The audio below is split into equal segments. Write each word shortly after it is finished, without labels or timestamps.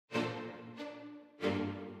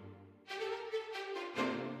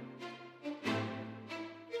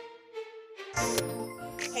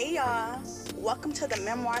Hey y'all, welcome to the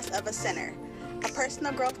Memoirs of a Sinner, a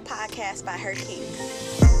personal growth podcast by Her King.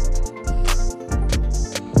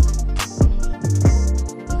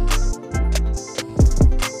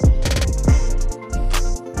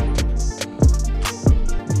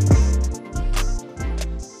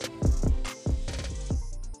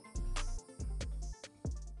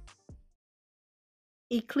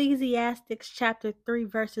 Ecclesiastes chapter 3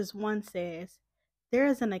 verses 1 says, "There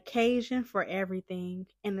is an occasion for everything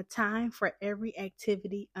and a time for every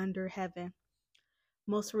activity under heaven."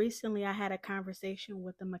 Most recently, I had a conversation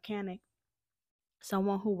with a mechanic,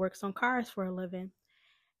 someone who works on cars for a living.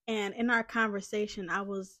 And in our conversation, I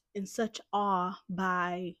was in such awe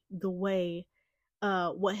by the way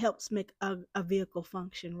what helps make a vehicle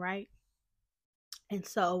function, right? And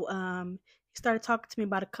so he started talking to me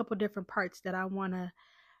about a couple different parts that I want to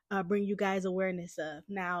bring you guys awareness of.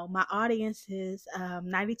 Now, my audience is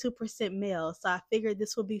 92% male, so I figured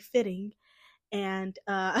this will be fitting, and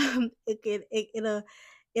it'll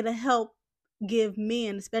help give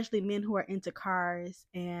men, especially men who are into cars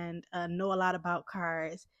and know a lot about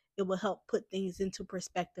cars. It will help put things into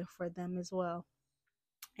perspective for them as well.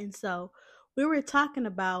 And so we were talking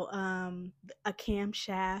about a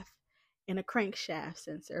camshaft and a crankshaft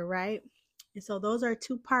sensor, right? And so those are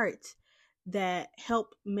two parts that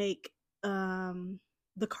help make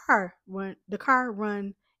the car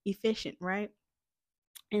run efficient, right?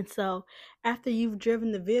 And so after you've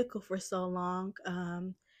driven the vehicle for so long,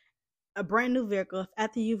 a brand new vehicle,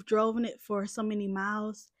 after you've driven it for so many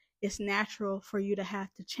miles, it's natural for you to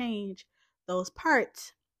have to change those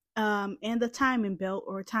parts, and the timing belt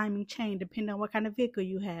or timing chain, depending on what kind of vehicle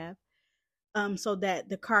you have, so that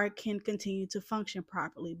the car can continue to function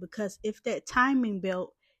properly. Because if that timing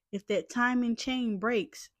chain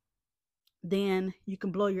breaks, then you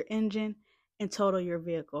can blow your engine and total your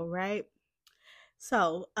vehicle, right?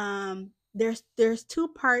 So there's two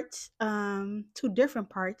different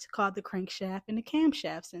parts called the crankshaft and the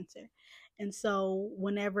camshaft sensor. And so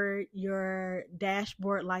whenever your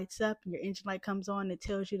dashboard lights up and your engine light comes on, it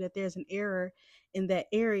tells you that there's an error in that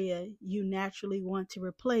area. You naturally want to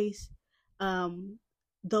replace um,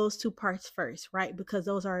 those two parts first, right? Because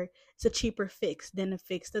it's a cheaper fix than to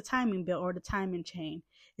fix the timing belt or the timing chain.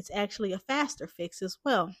 It's actually a faster fix as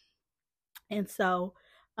well. And so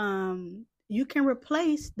you can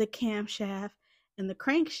replace the camshaft and the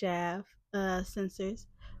crankshaft sensors,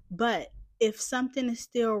 but if something is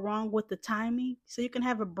still wrong with the timing, so you can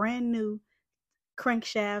have a brand new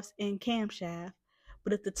crankshafts and camshaft,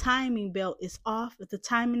 but if the timing belt is off, if the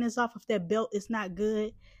timing is off, if that belt is not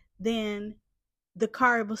good, then the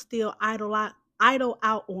car will still idle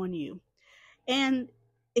out on you. And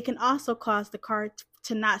it can also cause the car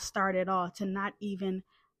to not start at all, to not even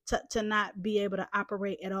to not be able to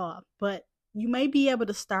operate at all. But you may be able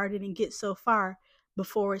to start it and get so far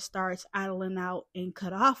before it starts idling out and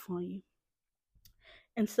cut off on you.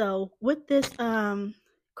 And so with this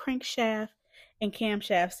crankshaft and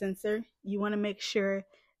camshaft sensor, you want to make sure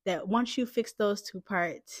that once you fix those two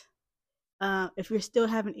parts, if you're still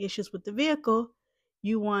having issues with the vehicle,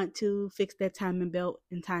 you want to fix that timing belt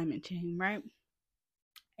and timing chain, right?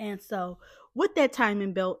 And so with that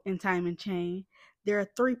timing belt and timing chain, there are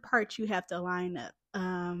three parts you have to line up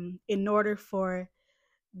in order for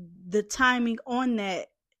the timing on that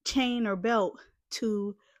chain or belt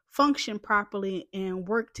to function properly and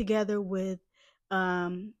work together with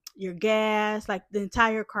your gas, like the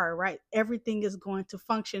entire car, right? Everything is going to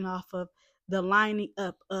function off of the lining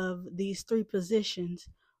up of these three positions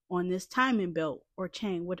on this timing belt or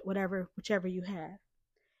chain, whichever you have.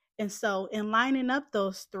 And so in lining up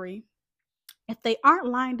those three, if they aren't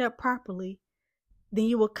lined up properly, then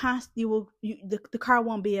the car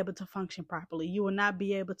won't be able to function properly. You will not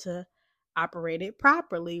be able to operate it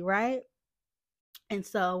properly, right? And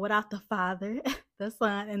so without the Father, the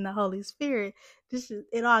Son, and the Holy Spirit,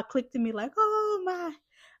 it all clicked to me like, oh my.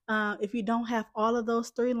 If you don't have all of those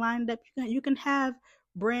three lined up, you can have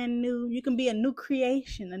brand new. You can be a new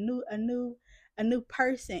creation, a new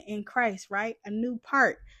person in Christ, right? A new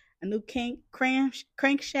part, a new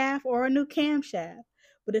crankshaft or a new camshaft.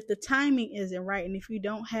 But if the timing isn't right, and if you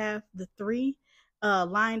don't have the three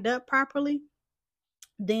lined up properly,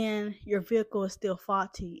 then your vehicle is still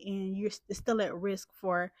faulty and you're still at risk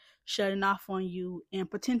for shutting off on you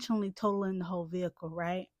and potentially totaling the whole vehicle,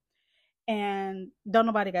 right? And don't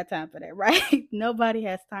nobody got time for that, right? Nobody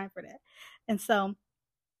has time for that. And so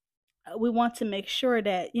we want to make sure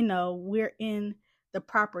that, we're in the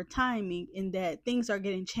proper timing and that things are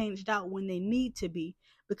getting changed out when they need to be,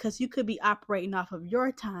 because you could be operating off of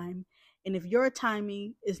your time. And if your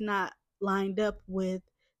timing is not lined up with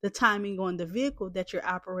the timing on the vehicle that you're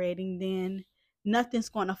operating, then nothing's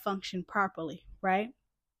going to function properly, right?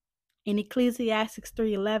 In Ecclesiastes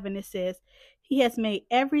 3:11 it says, "He has made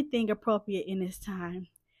everything appropriate in his time.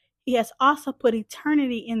 He has also put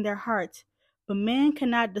eternity in their hearts, but man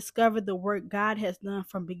cannot discover the work God has done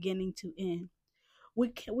from beginning to end."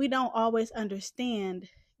 We don't always understand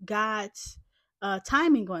God's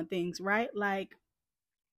timing on things, right? Like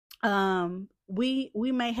we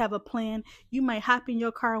may have a plan. You may hop in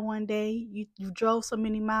your car one day, you drove so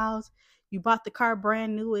many miles, you bought the car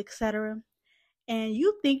brand new, etc., and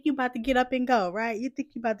you think you about to get up and go, right? You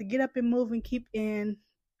think you about to get up and move and keep and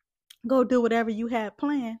go do whatever you had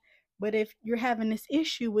planned. But if you're having this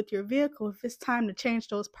issue with your vehicle, if it's time to change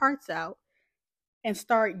those parts out and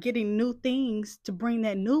start getting new things to bring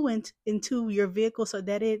that new into your vehicle so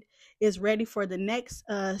that it is ready for the next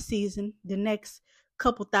season, the next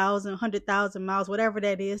couple thousand, 100,000 miles, whatever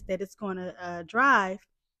that is that it's going to drive,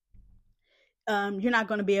 you're not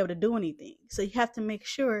going to be able to do anything. So you have to make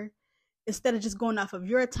sure, instead of just going off of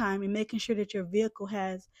your time and making sure that your vehicle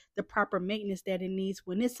has the proper maintenance that it needs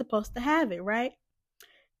when it's supposed to have it, right?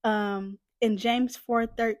 In James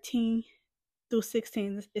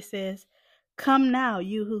 4:13-16, it says, "Come now,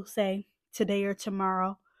 you who say, today or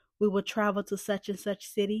tomorrow, we will travel to such and such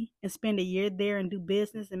city and spend a year there and do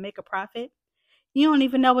business and make a profit. You don't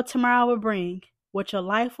even know what tomorrow will bring, what your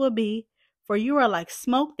life will be, for you are like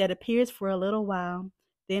smoke that appears for a little while,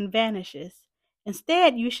 then vanishes.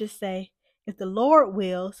 Instead, you should say, if the Lord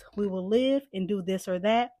wills, we will live and do this or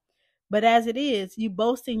that. But as it is, you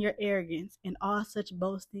boast in your arrogance, and all such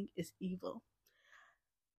boasting is evil."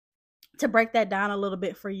 To break that down a little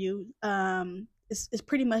bit for you, it's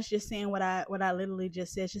pretty much just saying what I literally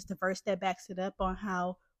just said. It's just a verse that backs it up on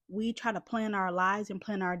how we try to plan our lives and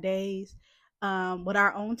plan our days with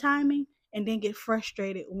our own timing, and then get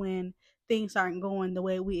frustrated when things aren't going the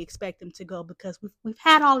way we expect them to go, because we've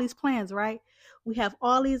had all these plans, right? We have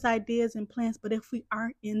all these ideas and plans, but if we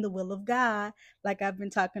aren't in the will of God, like I've been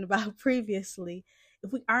talking about previously,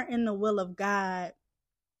 if we aren't in the will of God,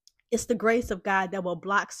 it's the grace of God that will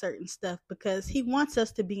block certain stuff, because he wants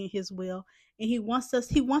us to be in his will, and he wants us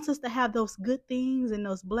to have those good things and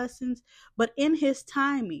those blessings, but in his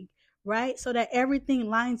timing, right? So that everything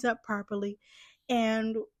lines up properly.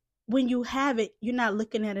 And when you have it, you're not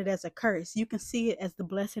looking at it as a curse. You can see it as the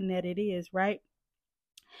blessing that it is, right?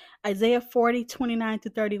 Isaiah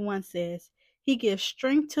 40:29-31 says, "He gives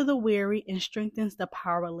strength to the weary and strengthens the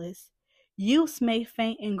powerless. Youths may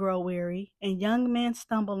faint and grow weary, and young men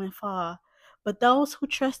stumble and fall. But those who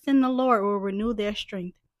trust in the Lord will renew their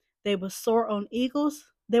strength. They will soar on eagles.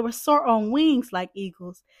 They will soar on wings like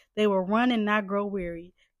eagles. They will run and not grow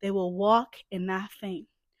weary. They will walk and not faint."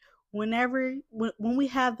 When we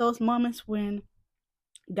have those moments when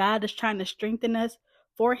God is trying to strengthen us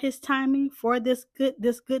for his timing, for this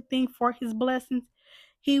good thing, for his blessings,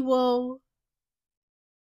 he will,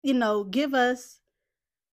 give us,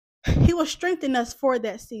 he will strengthen us for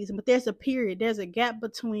that season. But there's a period, there's a gap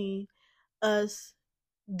between us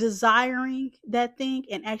desiring that thing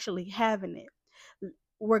and actually having it,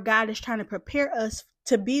 where God is trying to prepare us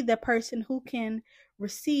to be the person who can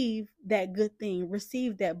receive that good thing,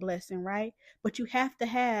 receive that blessing, right? But you have to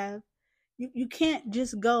have, you can't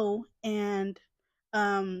just go and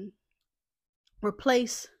um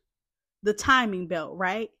replace the timing belt,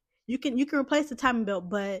 right? You can replace the timing belt,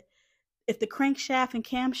 but if the crankshaft and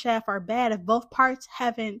camshaft are bad, if both parts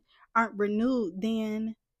aren't renewed,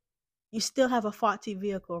 then you still have a faulty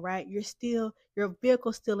vehicle, right? Your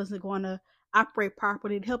vehicle still isn't going to operate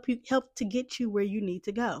properly to help to get you where you need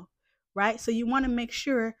to go, right? So you want to make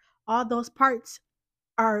sure all those parts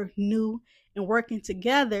are new and working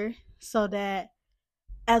together, so that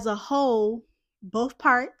as a whole, both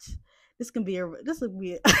parts, this will be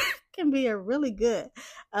a can be a really good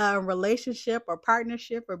relationship or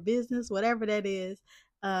partnership or business, whatever that is,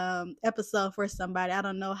 episode for somebody. I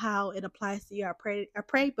don't know how it applies to you. I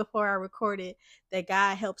prayed before I recorded that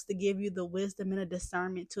God helps to give you the wisdom and the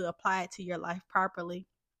discernment to apply it to your life properly.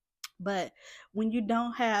 But when you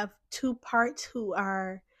don't have two parts who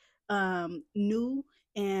are new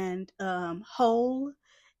and whole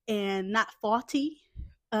and not faulty,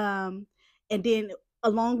 and then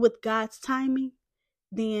along with God's timing,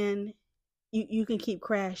 then you can keep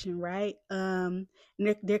crashing, right? And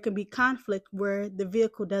there can be conflict where the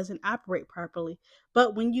vehicle doesn't operate properly.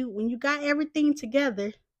 But when you got everything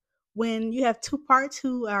together, when you have two parts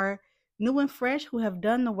who are new and fresh, who have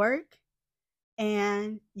done the work,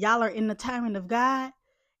 and y'all are in the timing of God,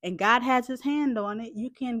 and God has his hand on it, you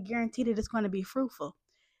can guarantee that it's going to be fruitful.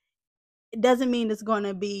 It doesn't mean it's going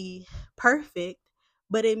to be perfect,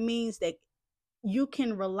 but it means that you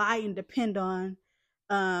can rely and depend on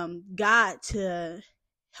God to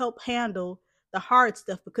help handle the hard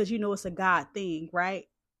stuff, because you know it's a God thing, right?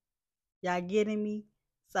 Y'all getting me?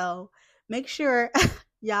 So make sure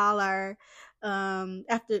y'all are,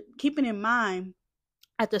 after keeping in mind,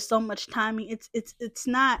 after so much timing, it's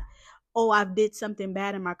not, oh, I've did something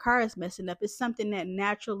bad and my car is messing up. It's something that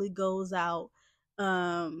naturally goes out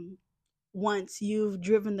um once you've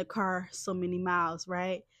driven the car so many miles,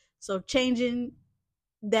 right? So changing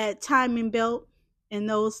that timing belt and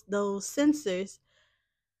those sensors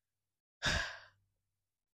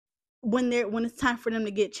when it's time for them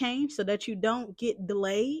to get changed, so that you don't get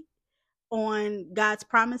delayed on God's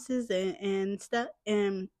promises and stuff,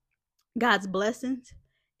 and God's blessings,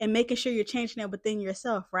 and making sure you're changing that within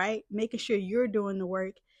yourself, right? Making sure you're doing the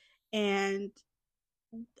work, and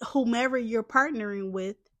whomever you're partnering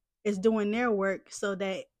with is doing their work, so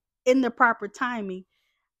that in the proper timing,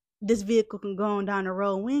 this vehicle can go on down the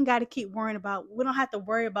road. We ain't got to keep worrying about, we don't have to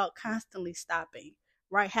worry about constantly stopping,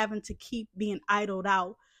 right? Having to keep being idled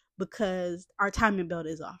out because our timing belt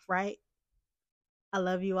is off, right? I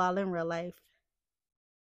love you all in real life.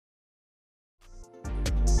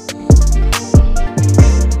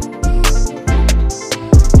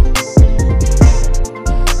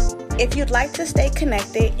 If you'd like to stay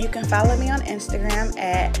connected, you can follow me on Instagram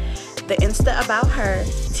at the Insta About Her,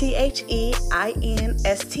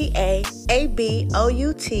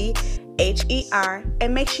 TheinstaAbouther,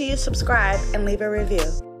 and make sure you subscribe and leave a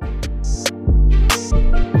review.